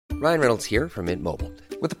Ryan Reynolds here from Mint Mobile.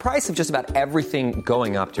 With the price of just about everything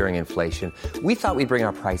going up during inflation, we thought we'd bring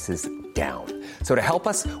our prices down. So to help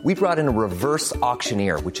us, we brought in a reverse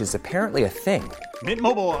auctioneer, which is apparently a thing. Mint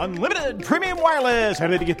Mobile Unlimited Premium Wireless. How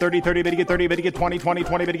to get 30, 30, bit to get 30, bit to get 20, 20,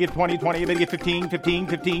 20, bit to get 20, 20, bit to get 15, 15,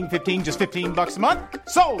 15, 15, just $15 a month?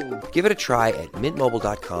 Sold! Give it a try at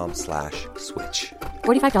mintmobile.com/switch.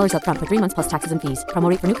 $45 up front for 3 months plus taxes and fees. Promo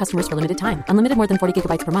rate for new customers for limited time. Unlimited more than 40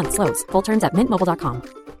 gigabytes per month. Slows full terms at mintmobile.com.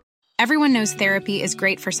 Everyone knows therapy is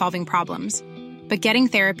great for solving problems. But getting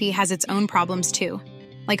therapy has its own problems too.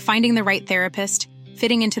 Like finding the right therapist,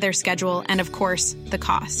 fitting into their schedule, and of course, the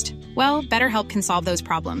cost. Well, BetterHelp can solve those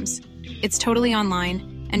problems. It's totally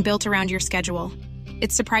online and built around your schedule.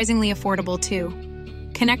 It's surprisingly affordable too.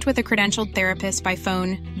 Connect with a credentialed therapist by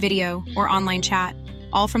phone, video, or online chat,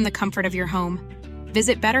 all from the comfort of your home.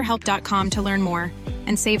 Visit BetterHelp.com to learn more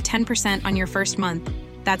and save 10% on your first month.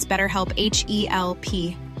 That's BetterHelp,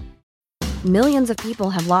 H-E-L-P. Millions of people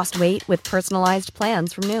have lost weight with personalized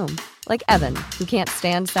plans from Noom. Like Evan, who can't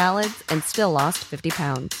stand salads and still lost 50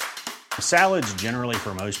 pounds. Salads generally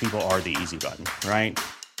for most people are the easy button, right?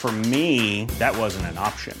 For me, that wasn't an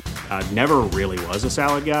option. I never really was a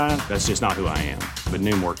salad guy. That's just not who I am. But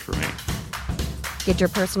Noom worked for me. Get your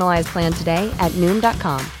personalized plan today at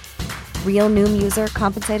Noom.com. Real Noom user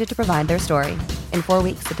compensated to provide their story. In 4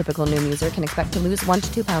 weeks, the typical Noom user can expect to lose 1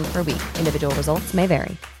 to 2 pounds per week. Individual results may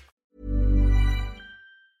vary.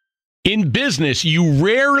 In business, you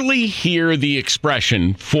rarely hear the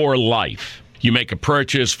expression "for life." You make a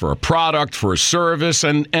purchase for a product, for a service,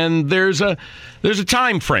 and there's a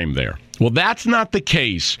time frame there. Well, that's not the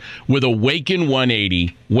case with Awaken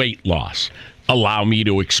 180 weight loss. Allow me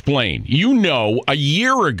to explain. You know, a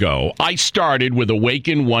year ago, I started with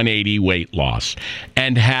Awaken 180 weight loss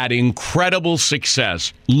and had incredible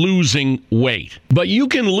success losing weight. But you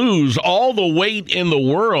can lose all the weight in the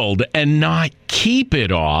world and not keep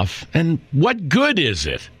it off. And what good is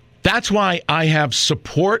it? That's why I have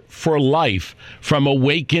support for life from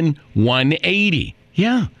Awaken 180.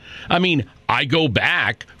 Yeah. I mean, I go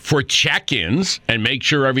back for check-ins and make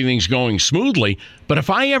sure everything's going smoothly. But if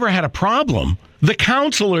I ever had a problem, the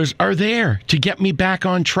counselors are there to get me back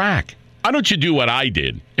on track. Why don't you do what I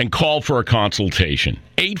did and call for a consultation?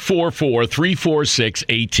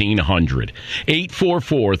 844-346-1800.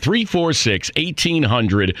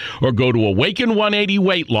 844-346-1800 or go to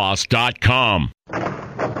awaken180weightloss.com.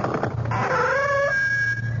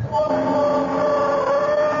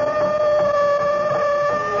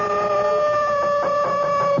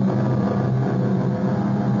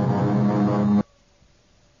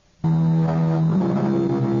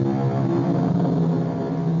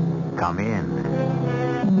 Come in.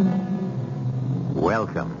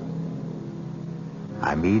 Welcome.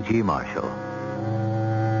 I'm E.G. Marshall.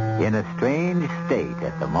 In a strange state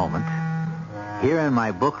at the moment. Here in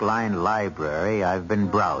my book-lined library, I've been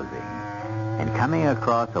browsing and coming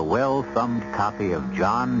across a well-thumbed copy of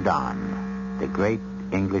John Donne, the great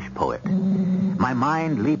English poet. My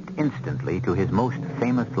mind leaped instantly to his most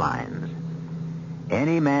famous lines.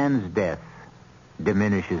 Any man's death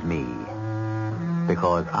diminishes me,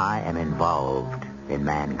 because I am involved in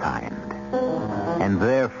mankind, and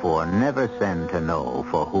therefore never send to know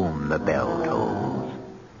for whom the bell tolls.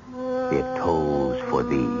 It tolls for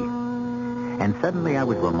thee. And suddenly I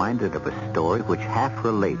was reminded of a story which half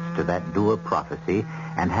relates to that dour prophecy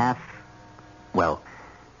and half, well,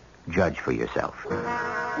 judge for yourself.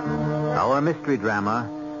 Our mystery drama,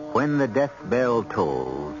 When the Death Bell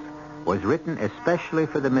Tolls, was written especially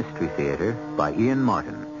for the Mystery Theater by Ian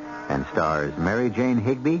Martin and stars Mary Jane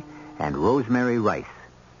Higby and Rosemary Rice.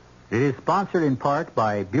 It is sponsored in part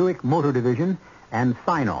by Buick Motor Division and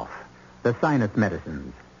Sign-Off, the sinus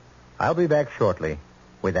medicines. I'll be back shortly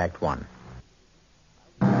with Act One.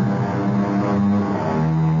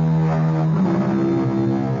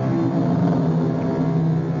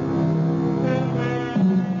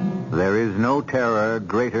 There is no terror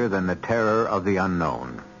greater than the terror of the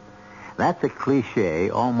unknown. That's a cliche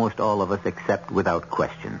almost all of us accept without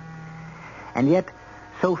question. And yet,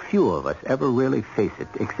 so few of us ever really face it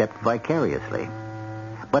except vicariously.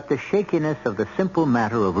 But the shakiness of the simple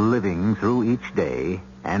matter of living through each day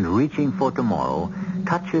and reaching for tomorrow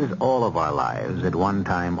touches all of our lives at one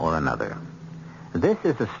time or another. This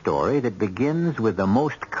is a story that begins with the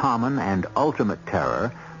most common and ultimate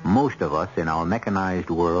terror most of us in our mechanized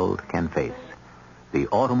world can face. The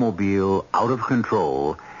automobile out of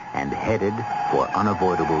control and headed for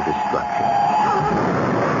unavoidable destruction.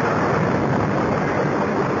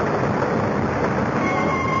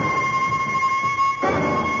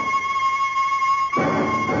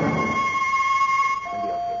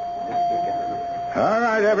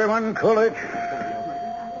 Everyone, cool it.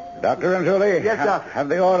 Dr. Anzuli. Yes, Doc. Have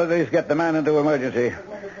the orderlies get the man into emergency.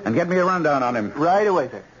 And get me a rundown on him. Right away,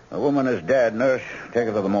 sir. The woman is dead. Nurse, take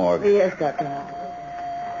her to the morgue. Yes, Doctor.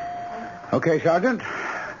 Okay, Sergeant.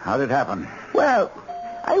 How did it happen? Well,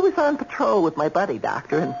 I was on patrol with my buddy,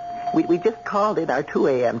 Doctor, and we just called in our 2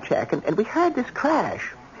 a.m. check, and we heard this crash.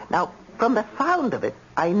 Now, from the sound of it,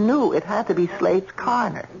 I knew it had to be Slate's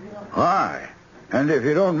corner. Why? And if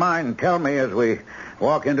you don't mind, tell me as we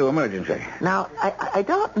walk into emergency. Now, I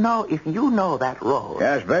don't know if you know that road.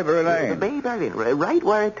 Yes, Bayberry Lane. The Bayberry Lane, right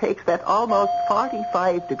where it takes that almost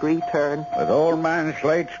 45-degree turn. With old man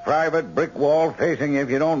Slate's private brick wall facing you if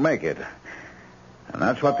you don't make it. And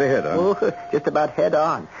that's what they hit, huh? Oh, just about head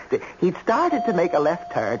on. He'd started to make a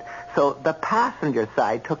left turn, so the passenger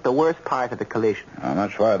side took the worst part of the collision. And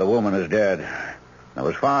that's why the woman is dead. There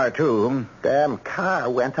was fire, too. Damn car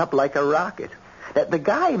went up like a rocket. The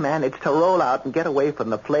guy managed to roll out and get away from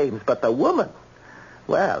the flames, but the woman,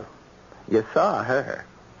 well, you saw her.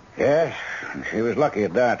 Yes, and she was lucky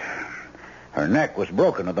at that. Her neck was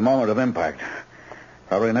broken at the moment of impact.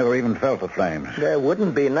 Probably never even felt the flames. There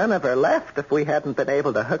wouldn't be none of her left if we hadn't been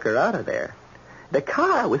able to hook her out of there. The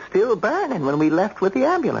car was still burning when we left with the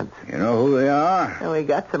ambulance. You know who they are? And we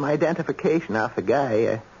got some identification off the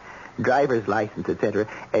guy, driver's license, etc.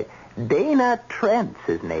 Dana Trent's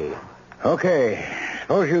his name. Okay.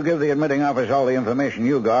 Suppose you give the admitting office all the information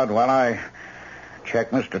you got while I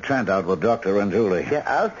check Mr. Trent out with Dr. Anzuli. Yeah,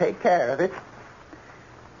 I'll take care of it.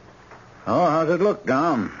 Oh, how's it look,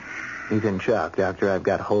 Dom? He's in shock, Doctor. I've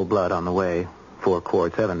got whole blood on the way. 4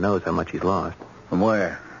 quarts. Heaven knows how much he's lost. From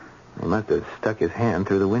where? He must have stuck his hand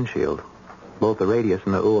through the windshield. Both the radius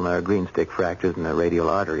and the ulna are green stick fractures, and the radial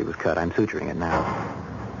artery was cut. I'm suturing it now.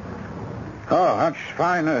 Oh, that's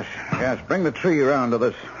fine, nurse. Yes, bring the tree around to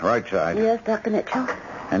this right side. Yes, Dr. Mitchell.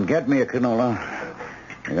 And get me a canola.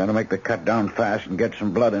 You got to make the cut down fast and get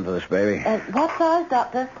some blood into this baby. What size,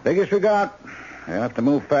 Doctor? Biggest we got. You have to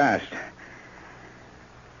move fast.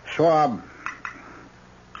 Swab.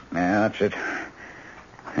 Yeah, that's it.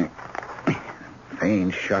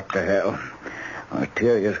 Veins shot to hell.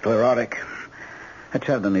 Arteria's sclerotic. Let's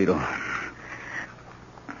have the needle.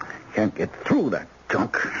 Can't get through that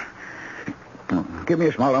junk. Give me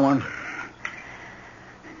a smaller one.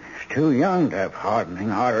 It's too young to have hardening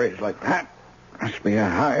arteries like that. Must be a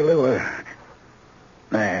high liver.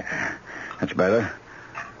 There. That's better.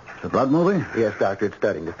 Is the blood moving? Yes, Doctor. It's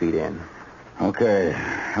starting to feed in. Okay.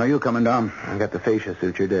 How are you coming, Dom? I got the fascia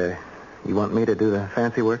sutured. You want me to do the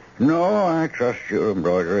fancy work? No, I trust your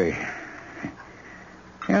embroidery.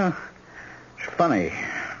 Yeah, it's funny.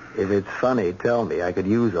 If it's funny, tell me. I could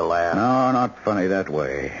use a laugh. No, not funny that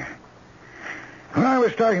way. When I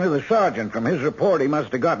was talking to the sergeant, from his report, he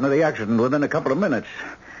must have gotten to the accident within a couple of minutes.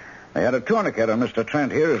 They had a tourniquet on Mr.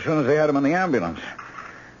 Trent here as soon as they had him in the ambulance.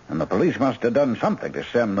 And the police must have done something to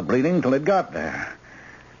stem the bleeding till it got there.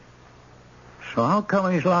 So how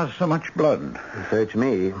come he's lost so much blood? Search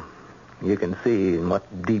me. You can see in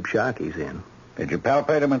what deep shock he's in. Did you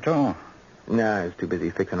palpate him at all? No, I was too busy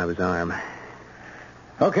fixing up his arm.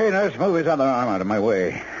 Okay, nurse, move his other arm out of my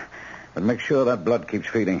way. But make sure that blood keeps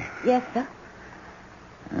feeding. Yes, sir.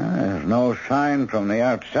 There's no sign from the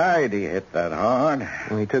outside he hit that hard.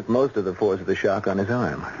 Well, he took most of the force of the shock on his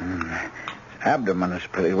arm. His abdomen is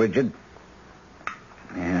pretty rigid.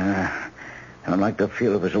 Yeah, I don't like the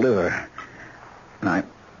feel of his liver. And I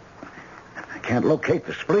can't locate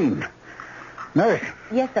the spleen. Nurse.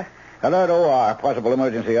 Yes, sir. Alert OR, possible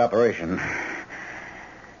emergency operation.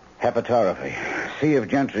 Hepatography. See if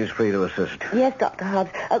Gentry's free to assist. Yes, Dr.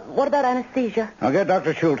 Hobbs. What about anesthesia? I'll get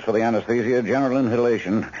Dr. Schultz for the anesthesia, general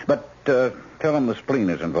inhalation. But tell him the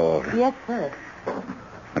spleen is involved. Yes, sir.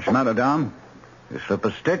 What's the matter, Dom? You slip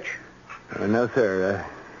a stitch? No, sir.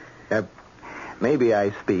 Maybe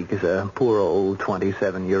I speak as a poor old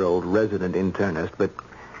 27-year-old resident internist, but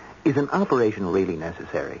is an operation really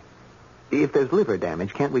necessary? If there's liver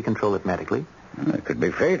damage, can't we control it medically? It could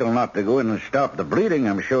be fatal not to go in and stop the bleeding,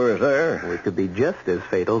 I'm sure, is there. Well, it could be just as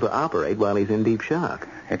fatal to operate while he's in deep shock.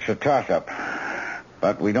 It's a toss-up.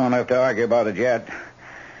 But we don't have to argue about it yet.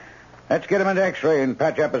 Let's get him into X-ray and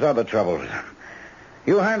patch up his other troubles.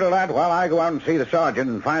 You handle that while I go out and see the sergeant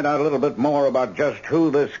and find out a little bit more about just who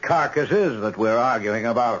this carcass is that we're arguing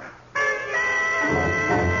about.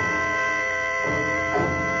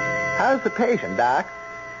 How's the patient, Doc?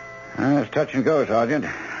 It's touch and go, Sergeant.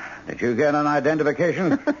 Did you get an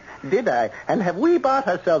identification? Did I? And have we bought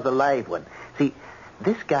ourselves a live one? See,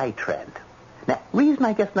 this guy Trent. Now, reason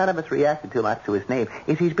I guess none of us reacted too much to his name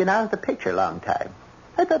is he's been out of the picture a long time.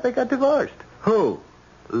 I thought they got divorced. Who?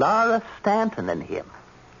 Laura Stanton and him.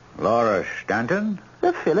 Laura Stanton?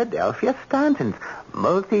 The Philadelphia Stantons,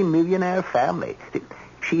 multi-millionaire family.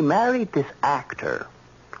 She married this actor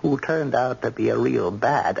who turned out to be a real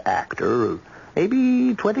bad actor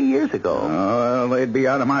maybe 20 years ago. Oh, well, they'd be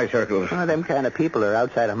out of my circles. Well, them kind of people are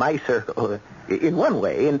outside of my circle in one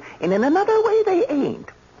way, and in another way they ain't.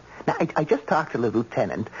 Now, I just talked to the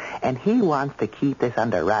lieutenant, and he wants to keep this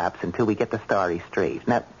under wraps until we get the story straight.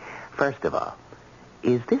 Now, first of all,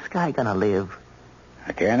 is this guy going to live?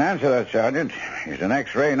 I can't answer that, Sergeant. He's an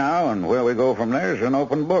X-ray now, and where we go from there is an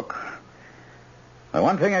open book. The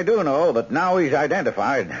one thing I do know, that now he's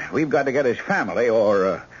identified, we've got to get his family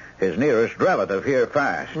or his nearest relative here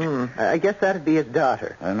fast. I guess that'd be his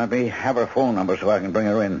daughter. And let me have her phone number so I can bring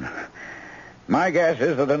her in. My guess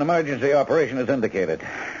is that an emergency operation is indicated.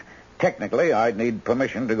 Technically, I'd need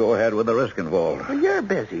permission to go ahead with the risk involved. Well, you're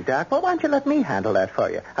busy, Doc. Well, why don't you let me handle that for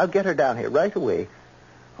you? I'll get her down here right away.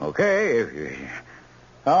 Okay.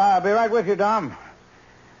 Oh, I'll be right with you, Dom.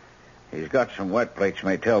 He's got some wet plates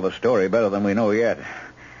may tell the story better than we know yet.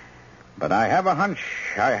 But I have a hunch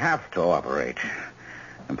I have to operate.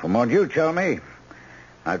 And from what you tell me,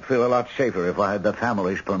 I'd feel a lot safer if I had the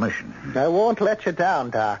family's permission. I won't let you down,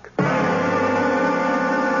 Doc.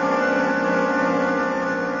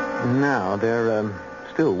 Now, they're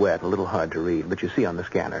still wet, a little hard to read, but you see on the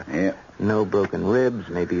scanner. Yeah. No broken ribs,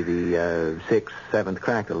 maybe the 6th, 7th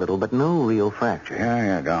cracked a little, but no real fracture.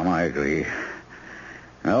 Yeah, Dom, I agree.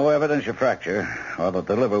 No evidence of fracture, or that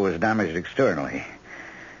the liver was damaged externally.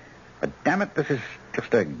 But damn it, this is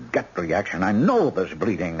just a gut reaction. I know there's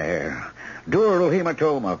bleeding there. Dural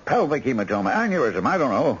hematoma, pelvic hematoma, aneurysm, I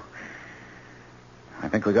don't know. I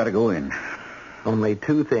think we got to go in. Only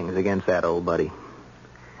 2 things against that old buddy.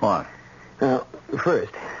 What? Now,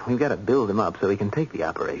 first, we've got to build him up so he can take the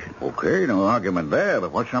operation. Okay, no argument there,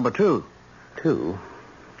 but what's number 2? 2,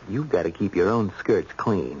 you've got to keep your own skirts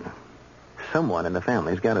clean. Someone in the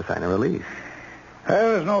family's got to sign a release.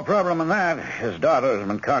 Well, there's no problem in that. His daughter has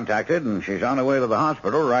been contacted, and she's on her way to the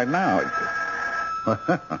hospital right now.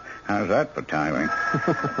 How's that for timing?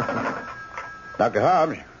 Dr.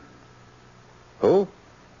 Hobbs? Who?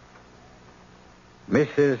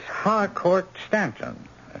 Mrs. Harcourt Stanton.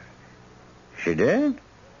 She did?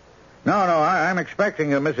 No, I'm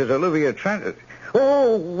expecting a Mrs. Olivia Trent.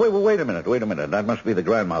 Oh, wait a minute. That must be the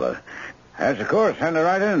grandmother. Yes, of course. Send her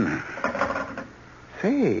right in.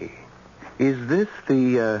 Say, is this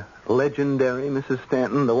the legendary Mrs.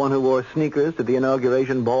 Stanton, the one who wore sneakers to the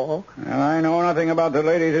inauguration ball? Well, I know nothing about the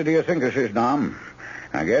lady's idiosyncrasies, Dom.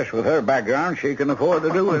 I guess with her background, she can afford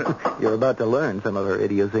to do it. You're about to learn some of her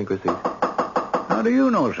idiosyncrasies. How do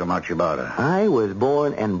you know so much about her? I was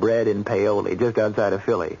born and bred in Paoli, just outside of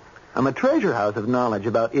Philly. I'm a treasure house of knowledge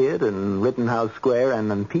about it and Rittenhouse Square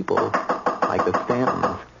and people like the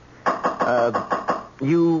Stantons.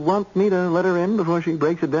 You want me to let her in before she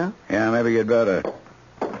breaks it down? Yeah, maybe you'd better.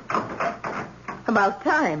 About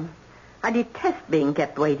time. I detest being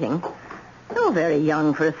kept waiting. You're very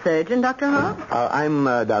young for a surgeon, Dr. Hobbs. I'm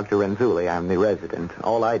Dr. Renzulli. I'm the resident.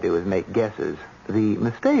 All I do is make guesses. The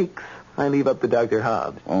mistakes I leave up to Dr.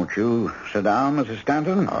 Hobbs. Won't you sit down, Mrs.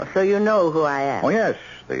 Stanton? Oh, so you know who I am. Oh, yes.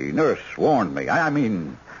 The nurse warned me. I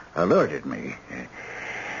mean, alerted me.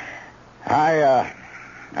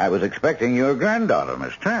 I was expecting your granddaughter,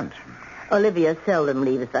 Miss Trent. Olivia seldom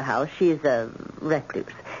leaves the house. She's a recluse.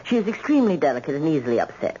 She is extremely delicate and easily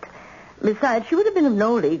upset. Besides, she would have been of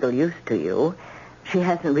no legal use to you. She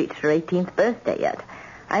hasn't reached her 18th birthday yet.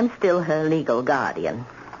 I'm still her legal guardian.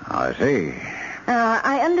 I see.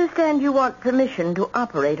 I understand you want permission to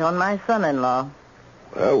operate on my son-in-law.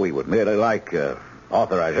 Well, we would merely like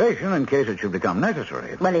authorization in case it should become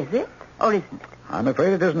necessary. Well, is it or isn't it? I'm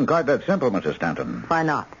afraid it isn't quite that simple, Mrs. Stanton. Why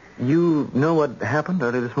not? You know what happened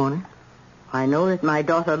early this morning? I know that my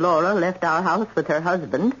daughter Laura left our house with her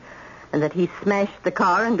husband and that he smashed the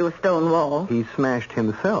car into a stone wall. He smashed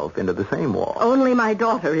himself into the same wall. Only my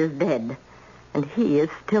daughter is dead, and he is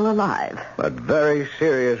still alive. But very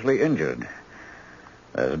seriously injured.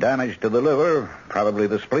 There's damage to the liver, probably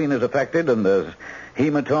the spleen is affected, and there's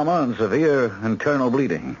hematoma and severe internal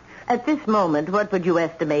bleeding. At this moment, what would you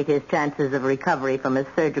estimate his chances of recovery from his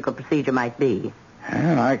surgical procedure might be?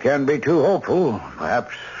 Well, I can't be too hopeful.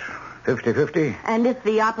 Perhaps 50-50. And if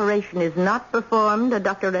the operation is not performed,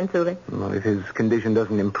 Dr. Renzulli? Well, if his condition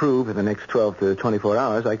doesn't improve in the next 12 to 24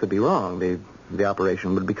 hours, I could be wrong. The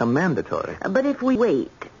operation would become mandatory. But if we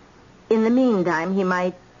wait, in the meantime, he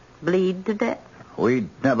might bleed to death? We'd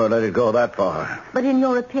never let it go that far. But in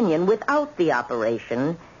your opinion, without the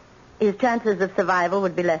operation, his chances of survival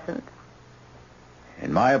would be lessened?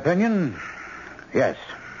 In my opinion, yes.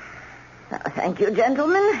 Thank you,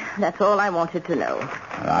 gentlemen. That's all I wanted to know.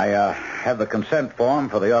 have the consent form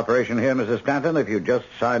for the operation here, Mrs. Stanton, if you just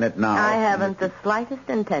sign it now. I haven't the slightest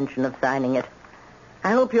intention of signing it.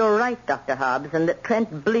 I hope you're right, Dr. Hobbs, and that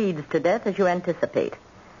Trent bleeds to death as you anticipate.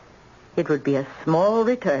 It would be a small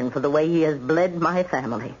return for the way he has bled my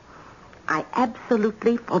family. I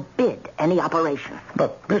absolutely forbid any operation.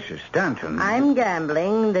 But, Mrs. Stanton... I'm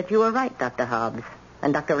gambling that you are right, Dr. Hobbs,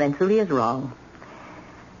 and Dr. Renzulli is wrong.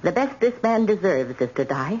 The best this man deserves is to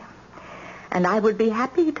die, and I would be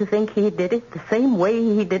happy to think he did it the same way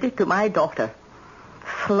he did it to my daughter.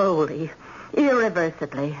 Slowly,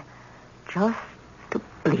 irreversibly, just to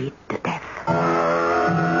bleed to death.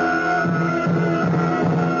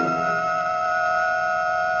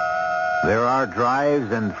 There are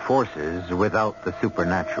drives and forces without the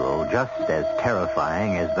supernatural just as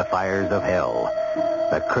terrifying as the fires of hell,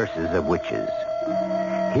 the curses of witches.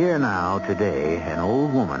 Here now, today, an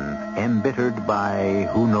old woman, embittered by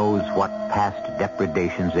who knows what past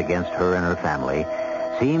depredations against her and her family,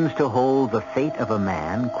 seems to hold the fate of a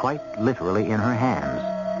man quite literally in her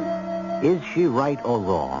hands. Is she right or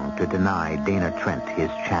wrong to deny Dana Trent his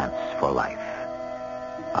chance for life?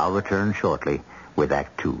 I'll return shortly with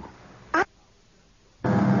Act 2.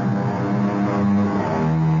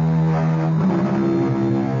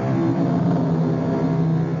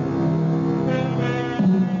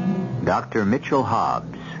 Dr. Mitchell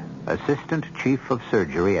Hobbs, Assistant Chief of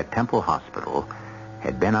Surgery at Temple Hospital,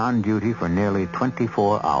 had been on duty for nearly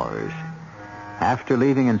 24 hours. After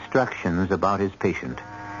leaving instructions about his patient,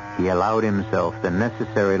 he allowed himself the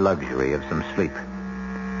necessary luxury of some sleep.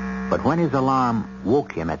 But when his alarm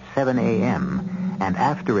woke him at 7 a.m., and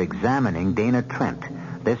after examining Dana Trent,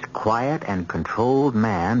 this quiet and controlled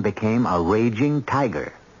man became a raging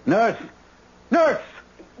tiger. Nurse! Nurse!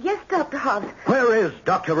 Yes, Dr. Hobbs. Where is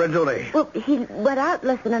Dr. Renzulli? Well, he went out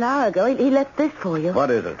less than an hour ago. He left this for you. What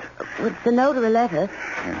is it? It's a note or a letter.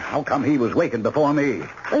 How come he was wakened before me?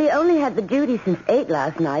 Well, he only had the duty since 8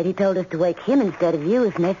 last night. He told us to wake him instead of you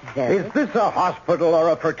if necessary. Is this a hospital or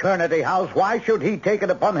a fraternity house? Why should he take it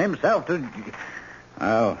upon himself to...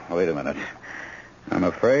 Oh, wait a minute. I'm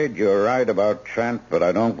afraid you're right about Trent, but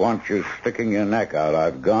I don't want you sticking your neck out.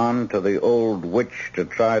 I've gone to the old witch to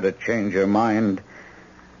try to change her mind.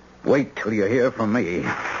 Wait till you hear from me.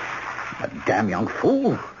 That damn young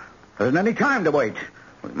fool. There isn't any time to wait.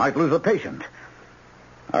 We might lose a patient.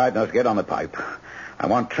 All right, nurse, get on the pipe. I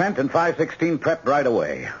want Trent and 516 prepped right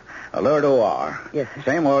away. Alert OR. Yes, sir.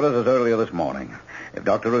 Same orders as earlier this morning. If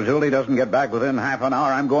Dr. Renzulli doesn't get back within half an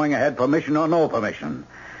hour, I'm going ahead, permission or no permission.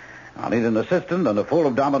 I'll need an assistant and a full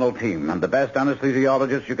abdominal team, and the best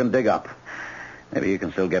anesthesiologist you can dig up. Maybe you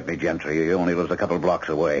can still get me Gentry. He only lives a couple blocks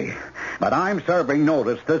away. But I'm serving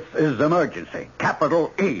notice. This is emergency.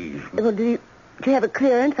 Capital E. Well, do you have a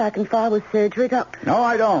clearance I can file with surgery, Doctor? No,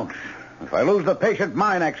 I don't. If I lose the patient,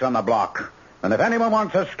 my neck's on the block. And if anyone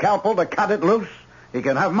wants a scalpel to cut it loose, he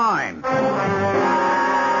can have mine.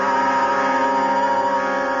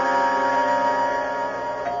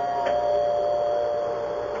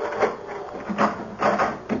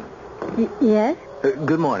 Yes?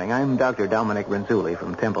 Good morning. I'm Dr. Dominic Renzulli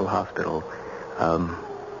from Temple Hospital.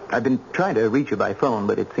 I've been trying to reach you by phone,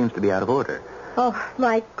 but it seems to be out of order. Oh,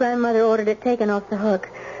 my grandmother ordered it taken off the hook.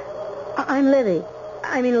 I'm Livy.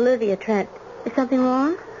 I mean Olivia Trent. Is something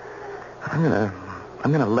wrong? I'm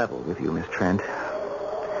gonna level with you, Miss Trent.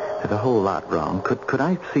 There's a whole lot wrong. Could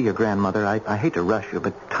I see your grandmother? I hate to rush you,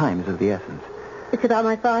 but time is of the essence. It's about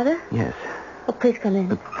my father? Yes. Oh, please come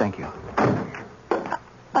in. Thank you.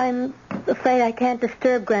 I'm afraid I can't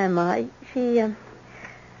disturb Grandma.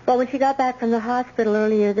 Well, when she got back from the hospital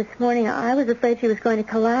earlier this morning, I was afraid she was going to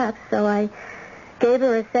collapse, so I gave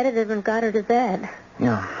her a sedative and got her to bed.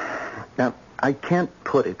 Yeah. Now, I can't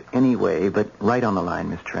put it any way but right on the line,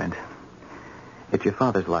 Miss Trent. It's your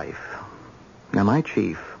father's life. Now, my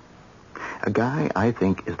chief, a guy I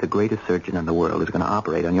think is the greatest surgeon in the world, is going to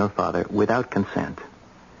operate on your father without consent.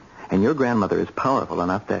 And your grandmother is powerful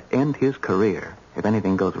enough to end his career if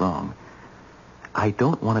anything goes wrong. I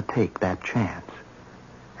don't want to take that chance.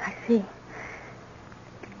 I see.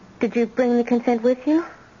 Did you bring the consent with you?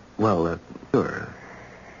 Well, sure.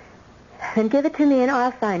 Then give it to me and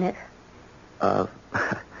I'll sign it.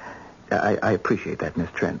 I appreciate that, Miss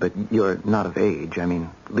Trent, but you're not of age. I mean,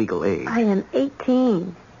 legal age. I am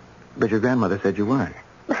 18. But your grandmother said you weren't.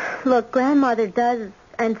 Look, Grandmother does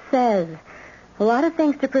and says a lot of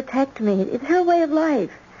things to protect me. It's her way of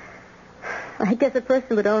life. I guess a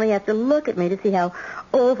person would only have to look at me to see how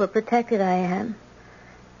overprotected I am.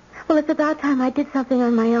 Well, it's about time I did something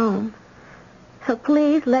on my own. So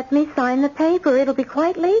please let me sign the paper. It'll be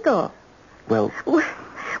quite legal. Well,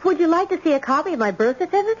 Would you like to see a copy of my birth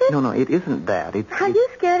certificate? No, it isn't that. Are you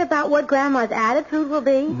scared about what Grandma's attitude will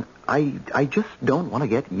be? I just don't want to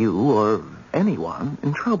get you or anyone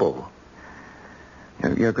in trouble.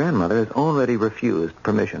 Your grandmother has already refused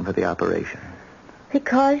permission for the operation.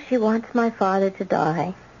 Because she wants my father to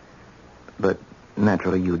die. But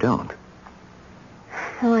naturally you don't.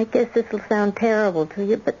 Oh, I guess this will sound terrible to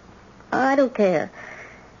you, but I don't care.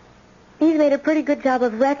 He's made a pretty good job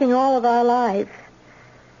of wrecking all of our lives.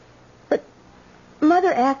 But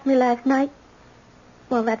Mother asked me last night...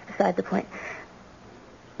 Well, that's beside the point.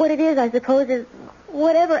 What it is, I suppose, is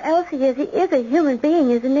whatever else he is a human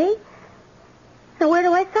being, isn't he? So where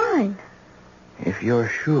do I sign? If you're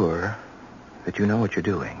sure that you know what you're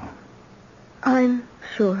doing. I'm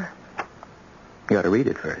sure. You ought to read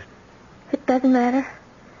it first. It doesn't matter.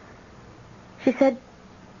 She said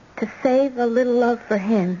to save a little love for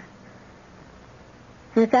him.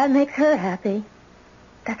 And if that makes her happy,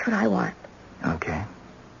 that's what I want. Okay.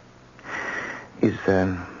 Is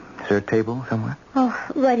there a table somewhere? Oh,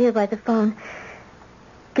 right here by the phone.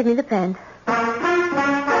 Give me the pen. Tom,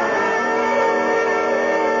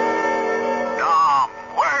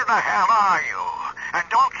 where the hell are you? And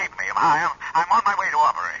don't keep me. I'm on my way to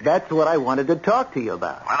operate. That's what I wanted to talk to you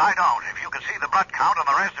about. Well, I don't. If you could see the blood count and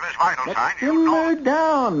the rest of his vital signs, you Simmer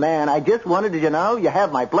down, man. I just wanted you to know you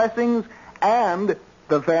have my blessings and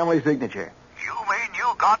the family signature. You mean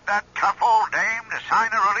you got that tough old dame to sign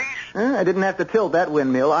a release? I didn't have to tilt that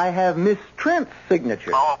windmill. I have Miss Trent's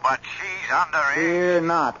signature. Oh, but she's underage. Fear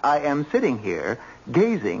not. I am sitting here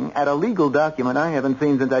gazing at a legal document I haven't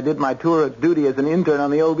seen since I did my tour of duty as an intern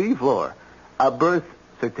on the OB floor. A birth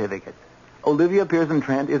certificate. Olivia Pearson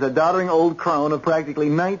Trent is a doddering old crone of practically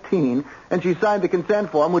 19, and she signed the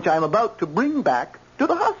consent form, which I am about to bring back to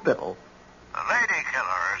the hospital. The lady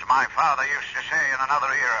killer, as my father used to say in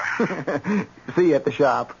another era. See you at the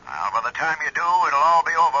shop. Well, by the time you do, it'll all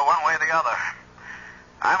be over one way or the other.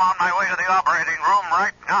 I'm on my way to the operating room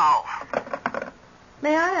right now.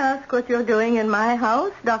 May I ask what you're doing in my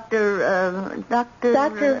house, Dr.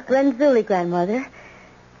 Renzulli, Grandmother.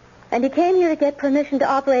 And he came here to get permission to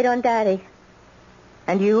operate on Daddy.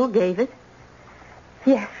 And you gave it?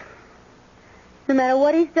 Yes. No matter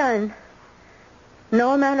what he's done,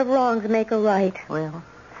 no amount of wrongs make a right. Well,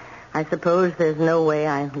 I suppose there's no way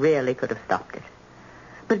I really could have stopped it.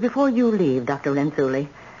 But before you leave, Dr. Renzulli,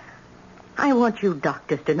 I want you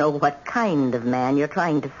doctors to know what kind of man you're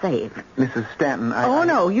trying to save. Mrs. Stanton,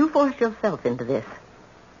 No, you forced yourself into this.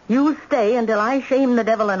 You stay until I shame the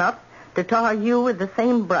devil enough to tar you with the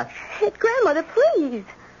same brush. Grandmother, please.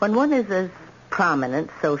 When one is as prominent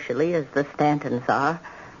socially as the Stantons are,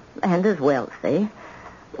 and as wealthy,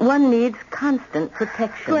 one needs constant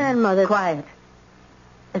protection. Grandmother. Quiet.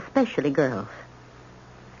 Especially girls.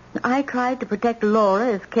 I tried to protect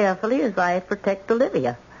Laura as carefully as I protect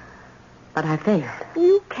Olivia. But I failed.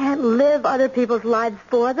 You can't live other people's lives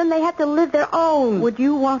for them. They have to live their own. Would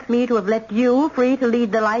you want me to have left you free to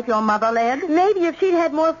lead the life your mother led? Maybe if she'd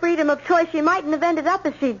had more freedom of choice, she mightn't have ended up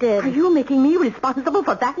as she did. Are you making me responsible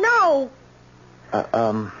for that? No.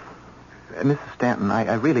 Mrs. Stanton,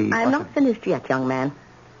 I really... I'm not finished yet, young man.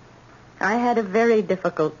 I had a very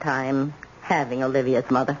difficult time having Olivia's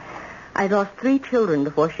mother. I lost 3 children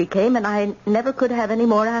before she came, and I never could have any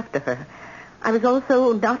more after her. I was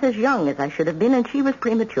also not as young as I should have been, and she was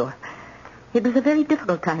premature. It was a very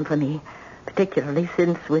difficult time for me, particularly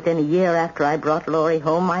since within a year after I brought Laurie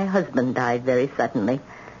home, my husband died very suddenly.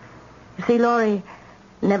 You see, Laurie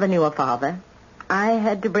never knew a father. I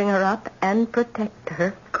had to bring her up and protect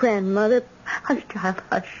her. Grandmother. Hush, child,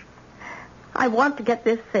 hush. I want to get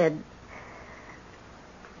this said.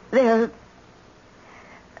 There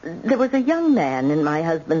was a young man in my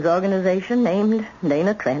husband's organization named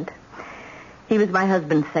Dana Trent. He was my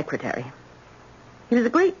husband's secretary. He was a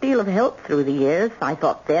great deal of help through the years, I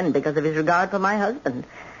thought then, because of his regard for my husband.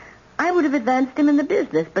 I would have advanced him in the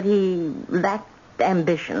business, but he lacked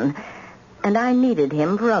ambition, and I needed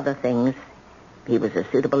him for other things. He was a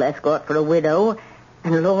suitable escort for a widow,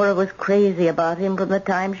 and Laura was crazy about him from the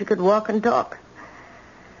time she could walk and talk.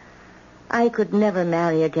 I could never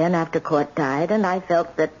marry again after Court died, and I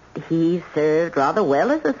felt that he served rather well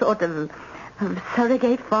as a sort of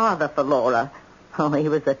surrogate father for Laura. Oh, he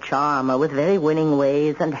was a charmer with very winning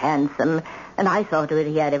ways and handsome, and I saw to it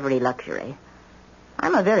he had every luxury.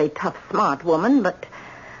 I'm a very tough, smart woman, but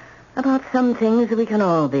about some things we can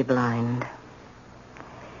all be blind.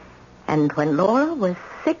 And when Laura was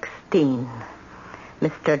 16,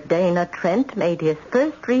 Mr. Dana Trent made his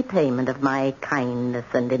first repayment of my kindness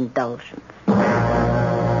and indulgence.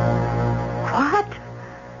 What?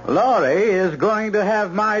 Laurie is going to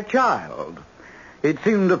have my child. it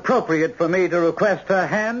seemed appropriate for me to request her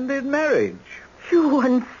hand in marriage. You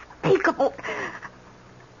unspeakable...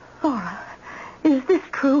 Laura, is this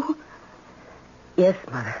true? Yes,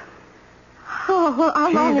 Mother. How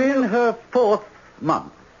long She's have in you... her 4th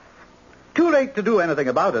month. Too late to do anything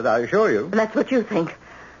about it, I assure you. That's what you think.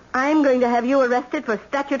 I'm going to have you arrested for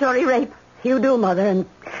statutory rape. You do, Mother,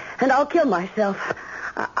 and I'll kill myself.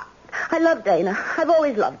 I love Dana. I've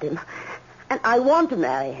always loved him. And I want to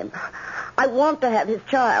marry him. I want to have his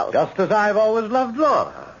child. Just as I've always loved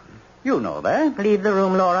Laura. You know that. Leave the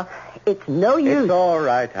room, Laura. It's no use. It's all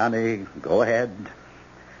right, honey. Go ahead.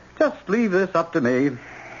 Just leave this up to me.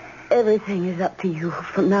 Everything is up to you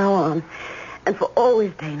from now on. And for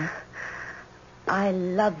always, Dana. I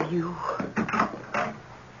love you.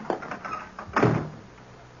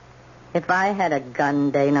 If I had a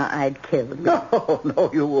gun, Dana, I'd kill you. No,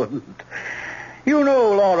 you wouldn't. You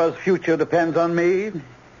know Laura's future depends on me.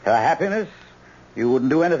 Her happiness. You wouldn't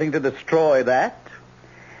do anything to destroy that.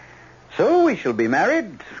 So we shall be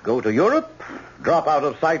married, go to Europe, drop out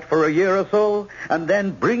of sight for a year or so, and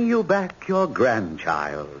then bring you back your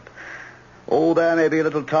grandchild. Oh, there may be a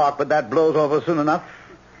little talk, but that blows over soon enough.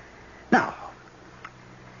 Now,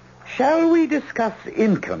 shall we discuss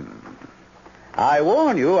income? I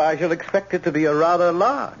warn you, I shall expect it to be a rather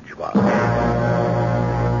large one.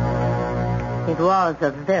 It was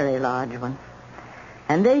a very large one.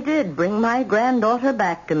 And they did bring my granddaughter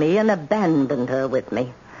back to me and abandoned her with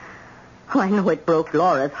me. Oh, I know it broke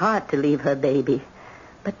Laura's heart to leave her baby.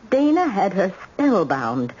 But Dana had her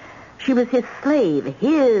spellbound. She was his slave,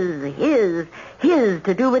 his,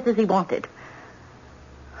 to do with as he wanted.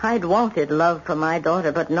 I'd wanted love for my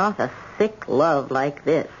daughter, but not a sick love like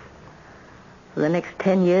this. For the next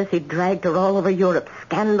 10 years, he dragged her all over Europe,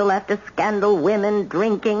 scandal after scandal, women,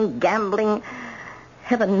 drinking, gambling.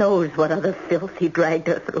 Heaven knows what other filth he dragged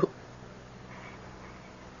her through.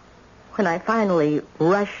 When I finally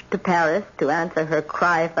rushed to Paris to answer her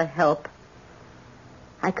cry for help,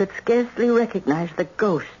 I could scarcely recognize the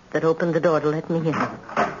ghost that opened the door to let me in.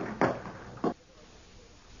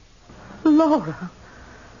 Laura.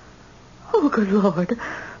 Oh, good Lord.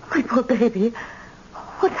 My poor baby.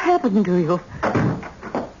 What's happened to you?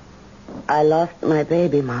 I lost my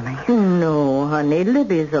baby, Mommy. No, honey.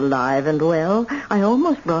 Libby's alive and well. I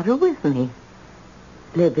almost brought her with me.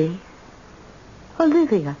 Libby?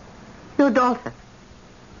 Olivia. Your daughter.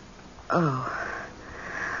 Oh.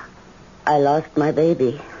 I lost my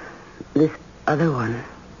baby. This other one.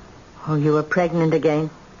 Oh, you were pregnant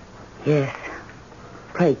again? Yes.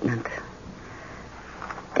 Pregnant.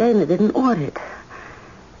 Dana didn't want it.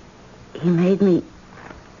 He made me...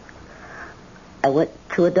 I went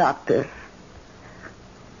to a doctor.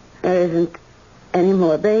 There isn't any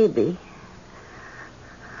more baby.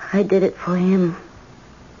 I did it for him.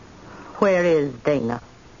 Where is Dana?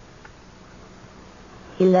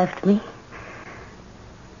 He left me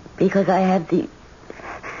because I had these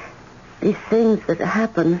things that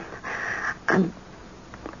happen. I'm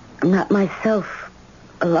not myself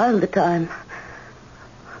a lot of the time.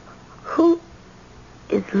 Who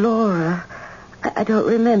is Laura? I don't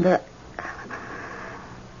remember.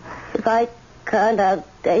 If I can't have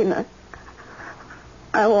Dana,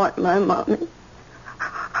 I want my mommy.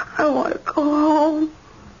 I want to go home.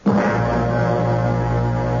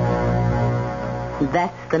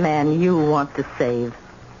 That's the man you want to save.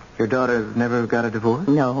 Your daughter never got a divorce?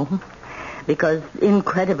 No, because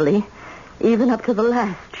incredibly, even up to the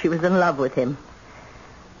last, she was in love with him.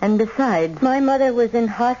 And besides... My mother was in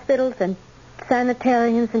hospitals and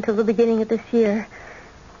sanitariums until the beginning of this year.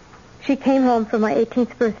 She came home for my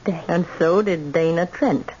 18th birthday. And so did Dana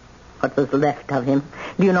Trent. What was left of him.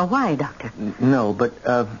 Do you know why, Doctor? No, but,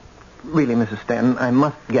 really, Mrs. Stanton, I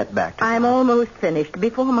must get back to... I'm almost finished.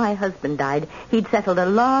 Before my husband died, he'd settled a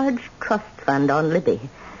large trust fund on Libby.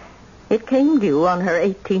 It came due on her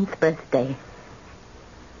 18th birthday.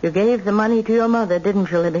 You gave the money to your mother, didn't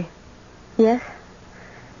you, Libby? Yes.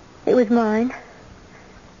 It was mine.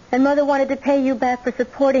 And Mother wanted to pay you back for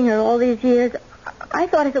supporting her all these years. I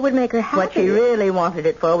thought if it would make her happy... What she really wanted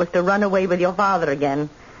it for was to run away with your father again.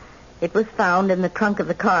 It was found in the trunk of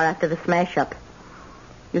the car after the smash-up.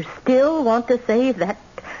 You still want to save that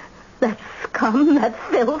scum, that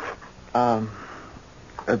filth?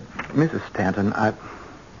 Mrs. Stanton,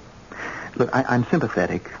 I'm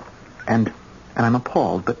sympathetic, and I'm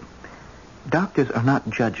appalled, but doctors are not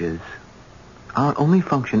judges. Our only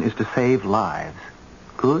function is to save lives,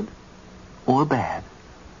 good or bad.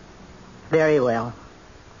 Very well.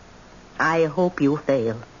 I hope you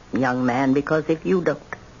fail, young man, because if you don't,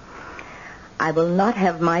 I will not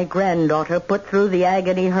have my granddaughter put through the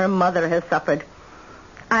agony her mother has suffered.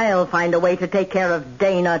 I'll find a way to take care of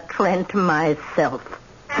Dana Trent myself.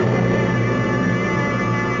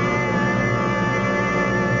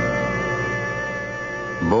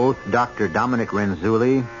 Both Dr. Dominic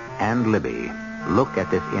Renzulli and Libby look at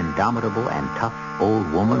this indomitable and tough old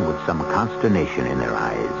woman with some consternation in their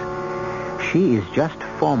eyes. She is just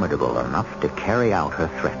formidable enough to carry out her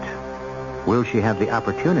threat. Will she have the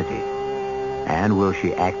opportunity? And will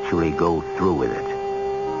she actually go through with it?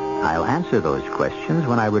 I'll answer those questions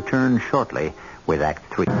when I return shortly with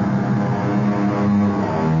Act 3.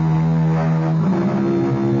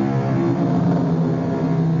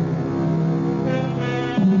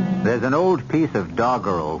 There's an old piece of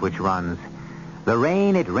doggerel which runs, "The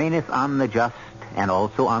rain it raineth on the just, and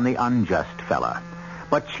also on the unjust fella,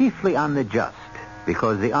 but chiefly on the just,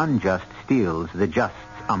 because the unjust steals the just's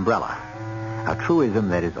umbrella." A truism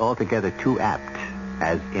that is altogether too apt,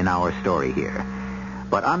 as in our story here.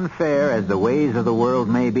 But unfair as the ways of the world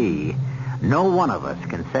may be, no one of us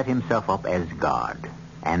can set himself up as God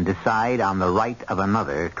and decide on the right of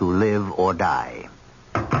another to live or die.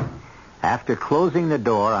 After closing the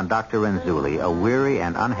door on Dr. Renzulli, a weary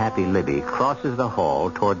and unhappy Libby crosses the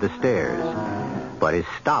hall toward the stairs, but is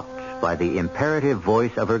stopped by the imperative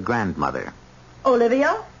voice of her grandmother.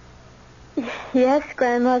 Olivia? Yes,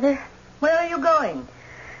 Grandmother? Where are you going?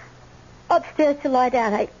 Upstairs to lie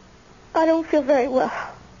down. I don't feel very well.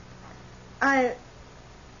 I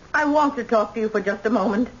want to talk to you for just a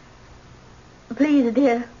moment. Please,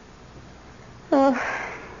 dear. Oh,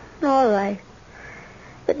 all right.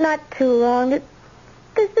 But not too long.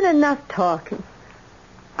 There's been enough talking.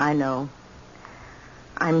 I know.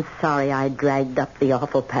 I'm sorry I dragged up the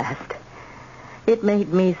awful past. It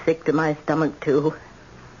made me sick to my stomach, too.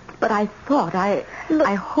 But I thought I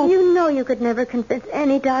hope... You know you could never convince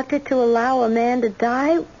any doctor to allow a man to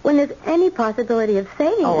die when there's any possibility of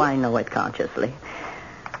saving him. Oh, I know it consciously.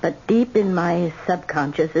 But deep in my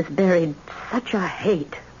subconscious is buried such a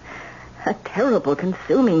hate. A terrible,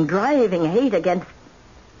 consuming, driving hate against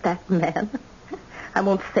that man. I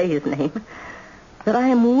won't say his name. That I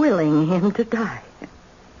am willing him to die.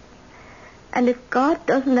 And if God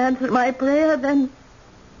doesn't answer my prayer, then...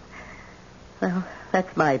 Well...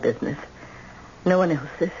 That's my business. No one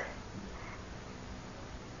else's.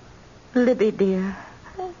 Libby, dear.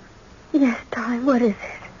 Yes, darling, what is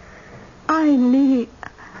it?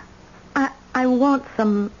 I want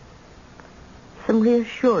some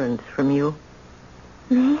reassurance from you.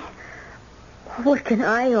 Me? What can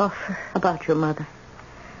I offer? About your mother.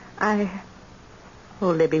 Oh,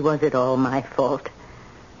 Libby, was it all my fault?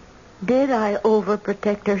 Did I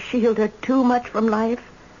overprotect her, shield her too much from life?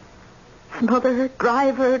 Smother her,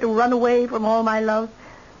 drive her to run away from all my love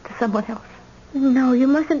to someone else? No, you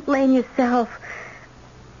mustn't blame yourself.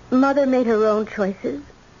 Mother made her own choices.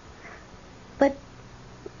 But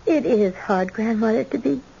it is hard, Grandmother, to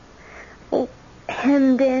be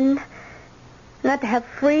hemmed in. Not to have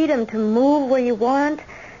freedom to move where you want,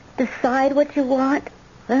 decide what you want.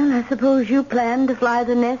 Well, I suppose you plan to fly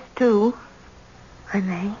the nest, too. I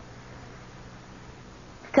may.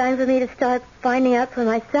 It's time for me to start finding out for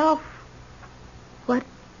myself what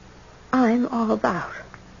I'm all about.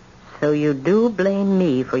 So you do blame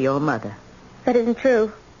me for your mother? That isn't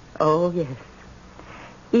true. Oh, yes.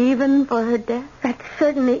 Even for her death? That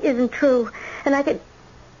certainly isn't true. And I could,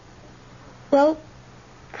 well,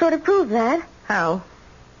 sort of prove that. How?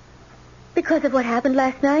 Because of what happened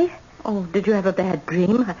last night. Oh, did you have a bad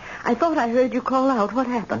dream? I thought I heard you call out. What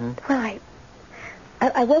happened? Well,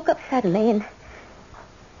 I woke up suddenly, and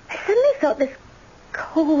I suddenly felt this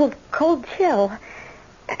cold chill.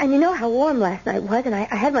 And you know how warm last night was, and I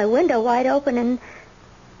had my window wide open, and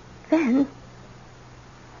then,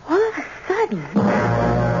 all of a sudden...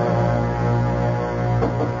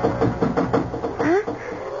 Huh?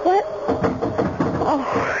 What? Oh,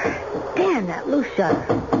 damn that loose shutter.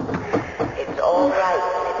 It's all right,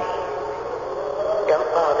 Libby.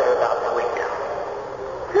 Don't bother about the window.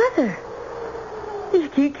 Mother,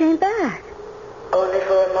 you came back. Only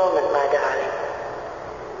for a moment, my darling.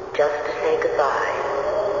 Just to say goodbye.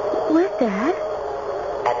 Where's Dad?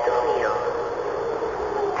 At the wheel.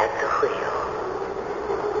 At the wheel.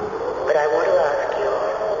 But I want to ask you,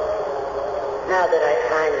 now that I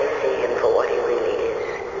finally see him for what he really is,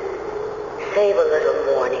 save a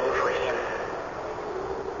little mourning for him.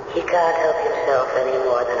 He can't help himself any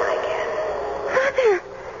more than I can. Mother!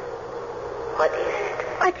 What is it?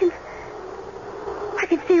 I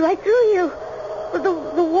can see right through you. The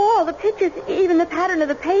wall, the pictures, even the pattern of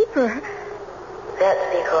the paper. That's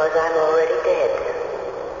because I'm already dead.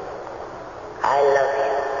 I love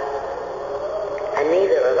you. And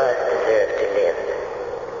neither of us deserves to live.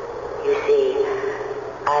 You see,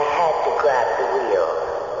 grab the wheel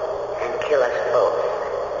and kill us both.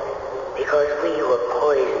 Because we were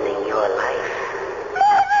poisoning your life.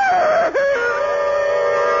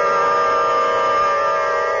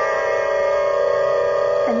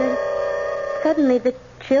 And then suddenly the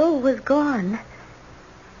chill was gone.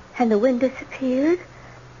 And the wind disappeared.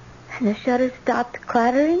 And the shutters stopped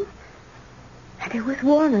clattering. And it was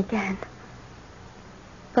warm again.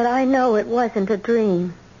 But I know it wasn't a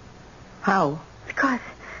dream. How? Because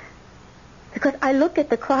I looked at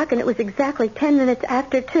the clock and it was exactly 10 minutes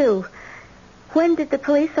after 2. When did the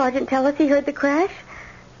police sergeant tell us he heard the crash?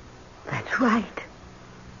 That's right.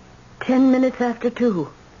 10 minutes after 2.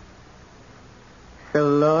 So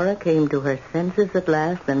Laura came to her senses at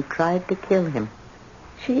last and tried to kill him.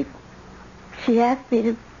 She asked me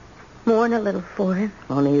to mourn a little for him.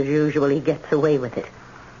 Only as usual, he gets away with it.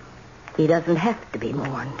 He doesn't have to be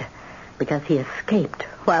mourned because he escaped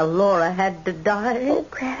while Laura had to die. Oh,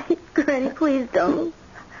 Granny, please don't.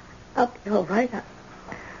 I'll be all right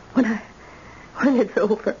when it's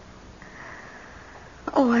over.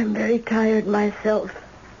 Oh, I'm very tired myself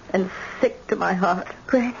and sick to my heart.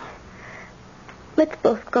 Granny, let's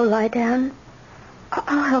both go lie down.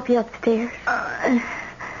 I'll help you upstairs.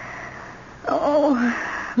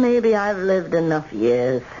 Maybe I've lived enough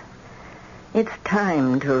years. It's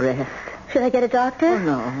time to rest. Should I get a doctor?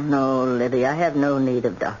 Oh, no, Libby. I have no need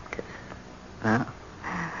of doctors. Huh?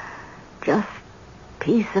 Just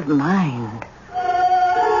peace of mind.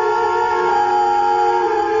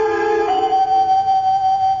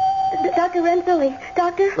 Dr. Renzulli.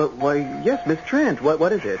 Doctor? Why, yes, Miss Trent.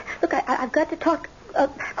 What is it? Look, I've got to talk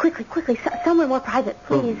quickly. Somewhere more private,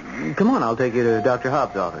 please. Well, come on, I'll take you to Dr.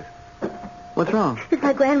 Hobbs' office. What's wrong? It's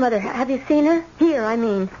my grandmother. Have you seen her? Here, I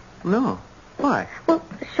mean. No. Why? Well,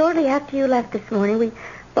 shortly after you left this morning, we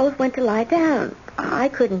both went to lie down. I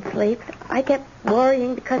couldn't sleep. I kept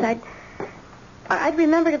worrying because I'd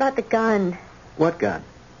remembered about the gun. What gun?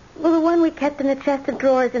 Well, the one we kept in the chest of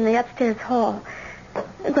drawers in the upstairs hall.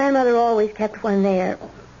 Grandmother always kept one there,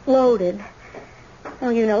 loaded. Oh,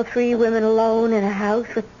 you know, 3 women alone in a house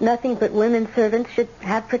with nothing but women servants should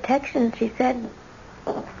have protection, she said.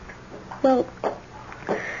 Well,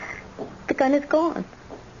 the gun is gone.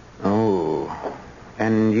 Oh.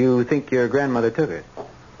 And you think your grandmother took it?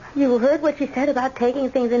 You heard what she said about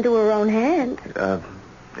taking things into her own hands.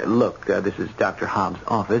 Look, this is Dr. Hobbs'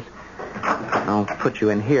 office. I'll put you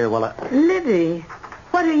in here while I... Libby,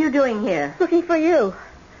 what are you doing here? Looking for you.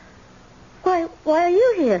 Why are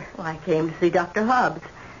you here? Well, I came to see Dr. Hobbs.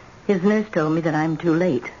 His nurse told me that I'm too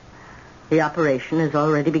late. The operation has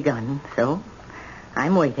already begun, so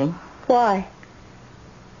I'm waiting. Why?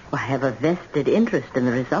 Well, I have a vested interest in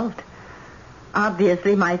the result.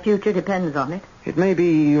 Obviously, my future depends on it. It may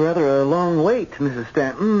be rather a long wait, Mrs.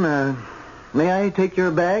 Stanton. May I take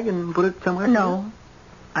your bag and put it somewhere? No.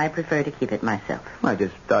 I prefer to keep it myself. I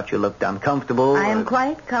just thought you looked uncomfortable. I am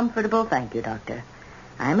quite comfortable, thank you, Doctor.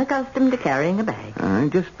 I'm accustomed to carrying a bag. I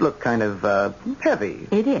just look kind of heavy.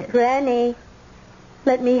 It is. Granny,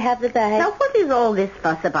 let me have the bag. Now, what is all this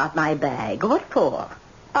fuss about my bag? What for?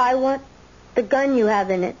 I want the gun you have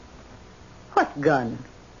in it. What gun?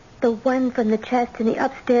 The one from the chest in the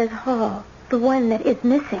upstairs hall. The one that is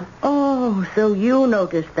missing. Oh, so you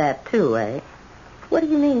noticed that too, eh? What do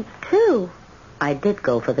you mean, too? I did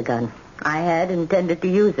go for the gun. I had intended to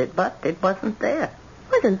use it, but it wasn't there.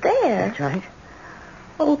 Wasn't there? That's right.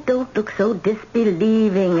 Oh, don't look so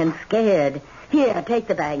disbelieving and scared. Here, take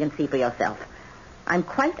the bag and see for yourself. I'm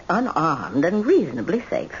quite unarmed and reasonably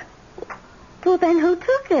safe. Well, then who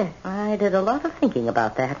took it? I did a lot of thinking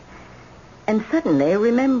about that. And suddenly,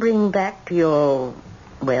 remembering back to your,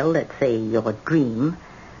 well, let's say your dream,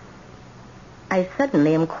 I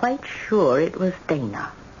suddenly am quite sure it was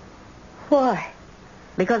Dana. Why?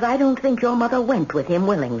 Because I don't think your mother went with him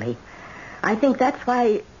willingly. I think that's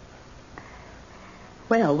why...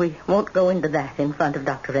 Well, we won't go into that in front of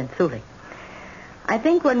Dr. Renzulli. I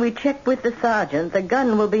think when we check with the sergeant, the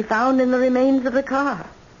gun will be found in the remains of the car.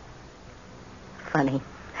 Funny.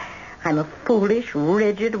 I'm a foolish,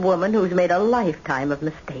 rigid woman who's made a lifetime of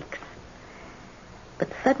mistakes. But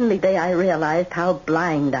suddenly today I realized how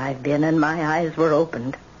blind I've been, and my eyes were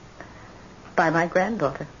opened by my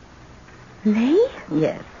granddaughter. Me?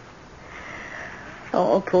 Yes.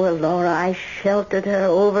 Oh, poor Laura. I sheltered her,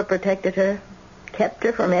 overprotected her, kept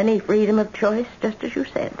her from any freedom of choice, just as you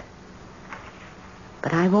said.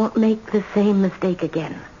 But I won't make the same mistake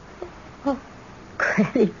again. Oh,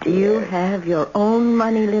 Granny, do you have your own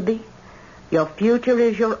money, Libby? Your future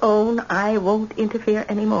is your own. I won't interfere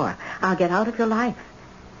anymore. I'll get out of your life.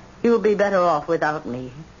 You'll be better off without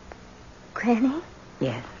me. Granny?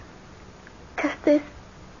 Yes. Does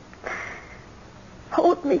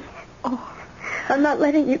Hold me. Oh, I'm not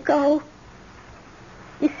letting you go.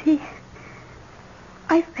 You see,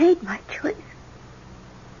 I've made my choice.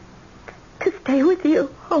 To stay with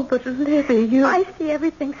you. Oh, but Libby, you... I see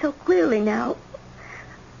everything so clearly now.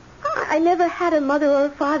 I never had a mother or a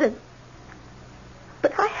father.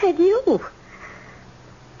 But I had you.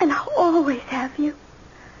 And I'll always have you.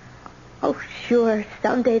 Oh, sure,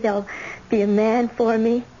 someday there'll be a man for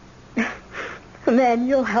me. A man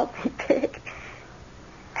you'll help me pick.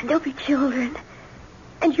 And there'll be children.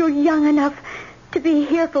 And you're young enough to be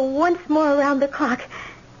here for once more around the clock.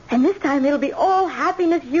 And this time it'll be all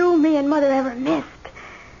happiness you, me, and Mother ever missed.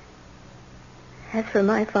 As for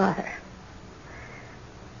my father,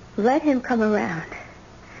 let him come around.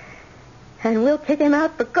 And we'll kick him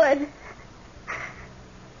out for good.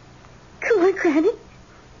 Come on, Granny.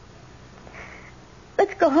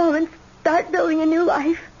 Let's go home and start building a new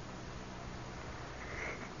life.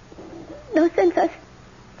 No sense us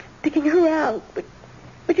sticking around.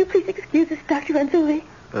 Would you please excuse us, Dr. Anzuli?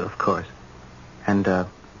 Of course. And,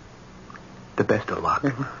 the best of luck.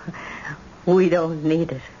 We don't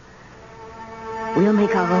need it. We'll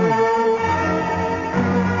make our own.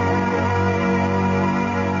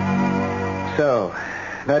 So,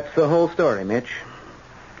 that's the whole story, Mitch.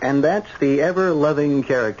 And that's the ever-loving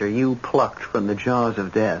character you plucked from the jaws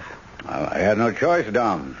of death. Well, I had no choice,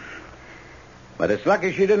 Dom. But it's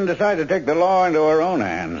lucky she didn't decide to take the law into her own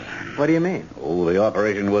hands. What do you mean? Oh, the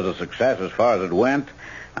operation was a success as far as it went.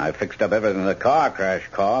 I fixed up everything the car crash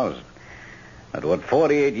caused. But what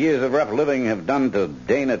 48 years of rough living have done to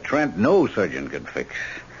Dana Trent, no surgeon could fix.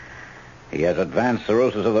 He has advanced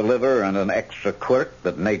cirrhosis of the liver and an extra quirk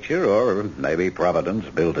that nature, or maybe Providence,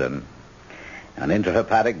 built in. An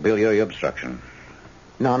intrahepatic biliary obstruction.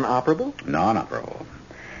 Non-operable? Non-operable.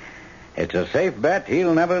 It's a safe bet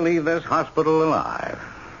he'll never leave this hospital alive.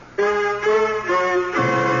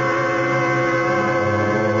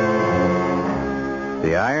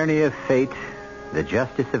 The irony of fate, the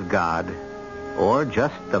justice of God, or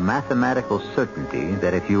just the mathematical certainty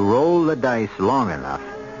that if you roll the dice long enough,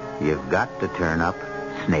 you've got to turn up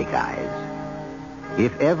snake eyes.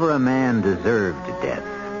 If ever a man deserved death,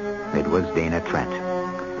 it was Dana Trent.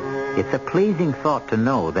 It's a pleasing thought to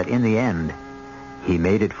know that in the end, he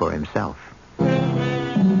made it for himself.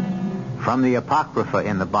 From the Apocrypha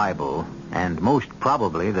in the Bible, and most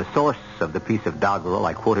probably the source of the piece of doggerel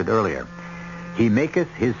I quoted earlier, he maketh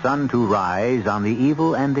his sun to rise on the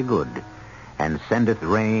evil and the good, and sendeth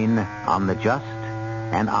rain on the just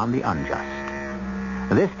and on the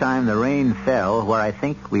unjust. This time the rain fell where I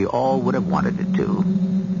think we all would have wanted it to.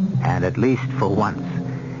 And at least for once,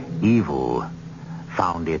 evil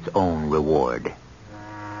found its own reward.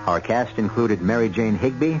 Our cast included Mary Jane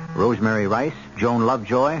Higby, Rosemary Rice, Joan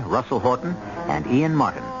Lovejoy, Russell Horton, and Ian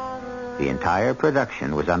Martin. The entire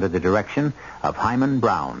production was under the direction of Hyman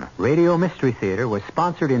Brown. Radio Mystery Theater was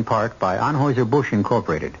sponsored in part by Anheuser-Busch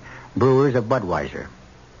Incorporated, brewers of Budweiser.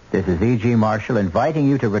 This is E.G. Marshall inviting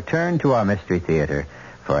you to return to our Mystery Theater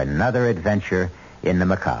for another adventure in the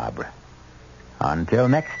macabre. Until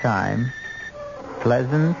next time,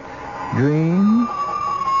 pleasant dreams.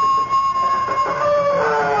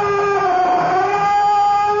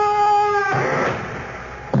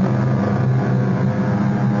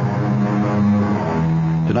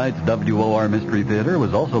 Tonight's WOR Mystery Theater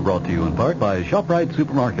was also brought to you in part by ShopRite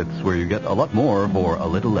Supermarkets, where you get a lot more for a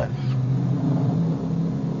little less.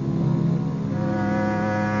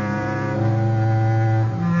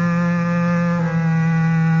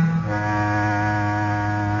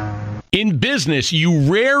 In business,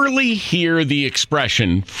 you rarely hear the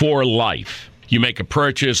expression for life. You make a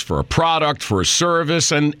purchase for a product, for a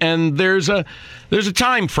service, and there's a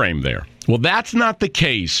time frame there. Well, that's not the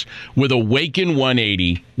case with Awaken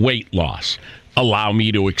 180 weight loss. Allow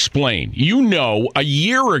me to explain. You know, a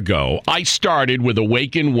year ago, I started with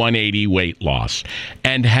Awaken 180 weight loss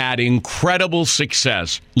and had incredible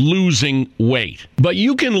success losing weight. But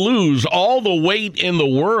you can lose all the weight in the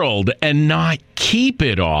world and not keep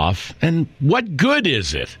it off. And what good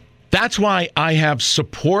is it? That's why I have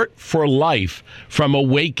support for life from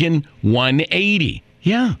Awaken 180.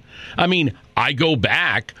 Yeah. I mean, I go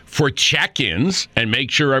back for check-ins and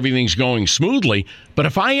make sure everything's going smoothly. But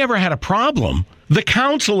if I ever had a problem, the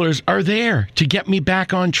counselors are there to get me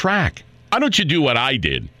back on track. Why don't you do what I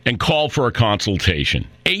did and call for a consultation?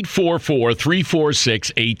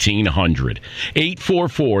 844-346-1800.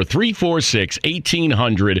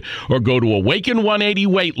 844-346-1800 or go to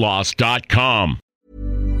awaken180weightloss.com.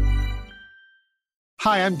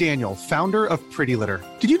 Hi, I'm Daniel, founder of Pretty Litter.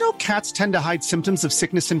 Did you know cats tend to hide symptoms of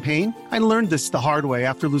sickness and pain? I learned this the hard way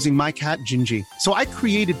after losing my cat, Gingy. So I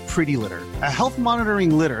created Pretty Litter, a health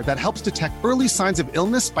monitoring litter that helps detect early signs of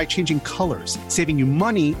illness by changing colors, saving you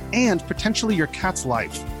money and potentially your cat's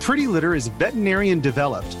life. Pretty Litter is veterinarian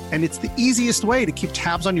developed, and it's the easiest way to keep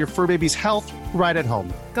tabs on your fur baby's health right at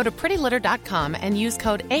home. Go to prettylitter.com and use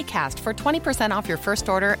code ACAST for 20% off your first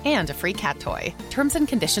order and a free cat toy. Terms and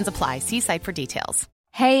conditions apply. See site for details.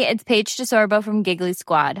 Hey, it's Paige DeSorbo from Giggly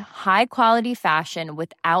Squad. High quality fashion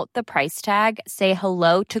without the price tag. Say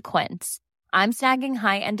hello to Quince. I'm snagging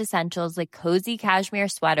high-end essentials like cozy cashmere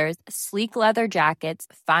sweaters, sleek leather jackets,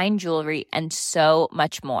 fine jewelry, and so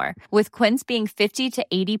much more. With Quince being 50 to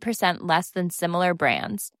 80% less than similar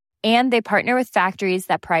brands. And they partner with factories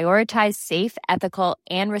that prioritize safe, ethical,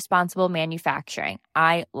 and responsible manufacturing.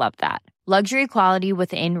 I love that. Luxury quality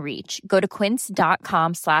within reach. Go to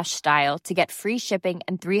quince.com/style to get free shipping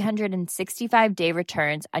and 365-day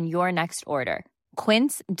returns on your next order.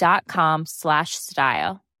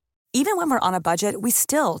 Quince.com/style. Even when we're on a budget, we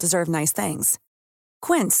still deserve nice things.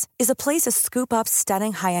 Quince is a place to scoop up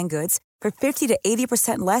stunning high-end goods for 50 to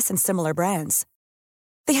 80% less than similar brands.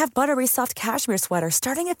 They have buttery soft cashmere sweaters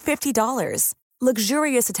starting at $50,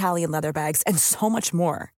 luxurious Italian leather bags, and so much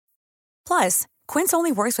more. Plus, Quince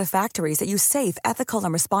only works with factories that use safe, ethical,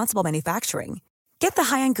 and responsible manufacturing. Get the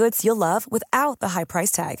high-end goods you'll love without the high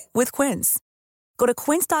price tag with Quince. Go to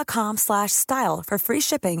quince.com/style for free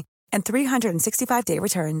shipping and 365-day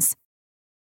returns.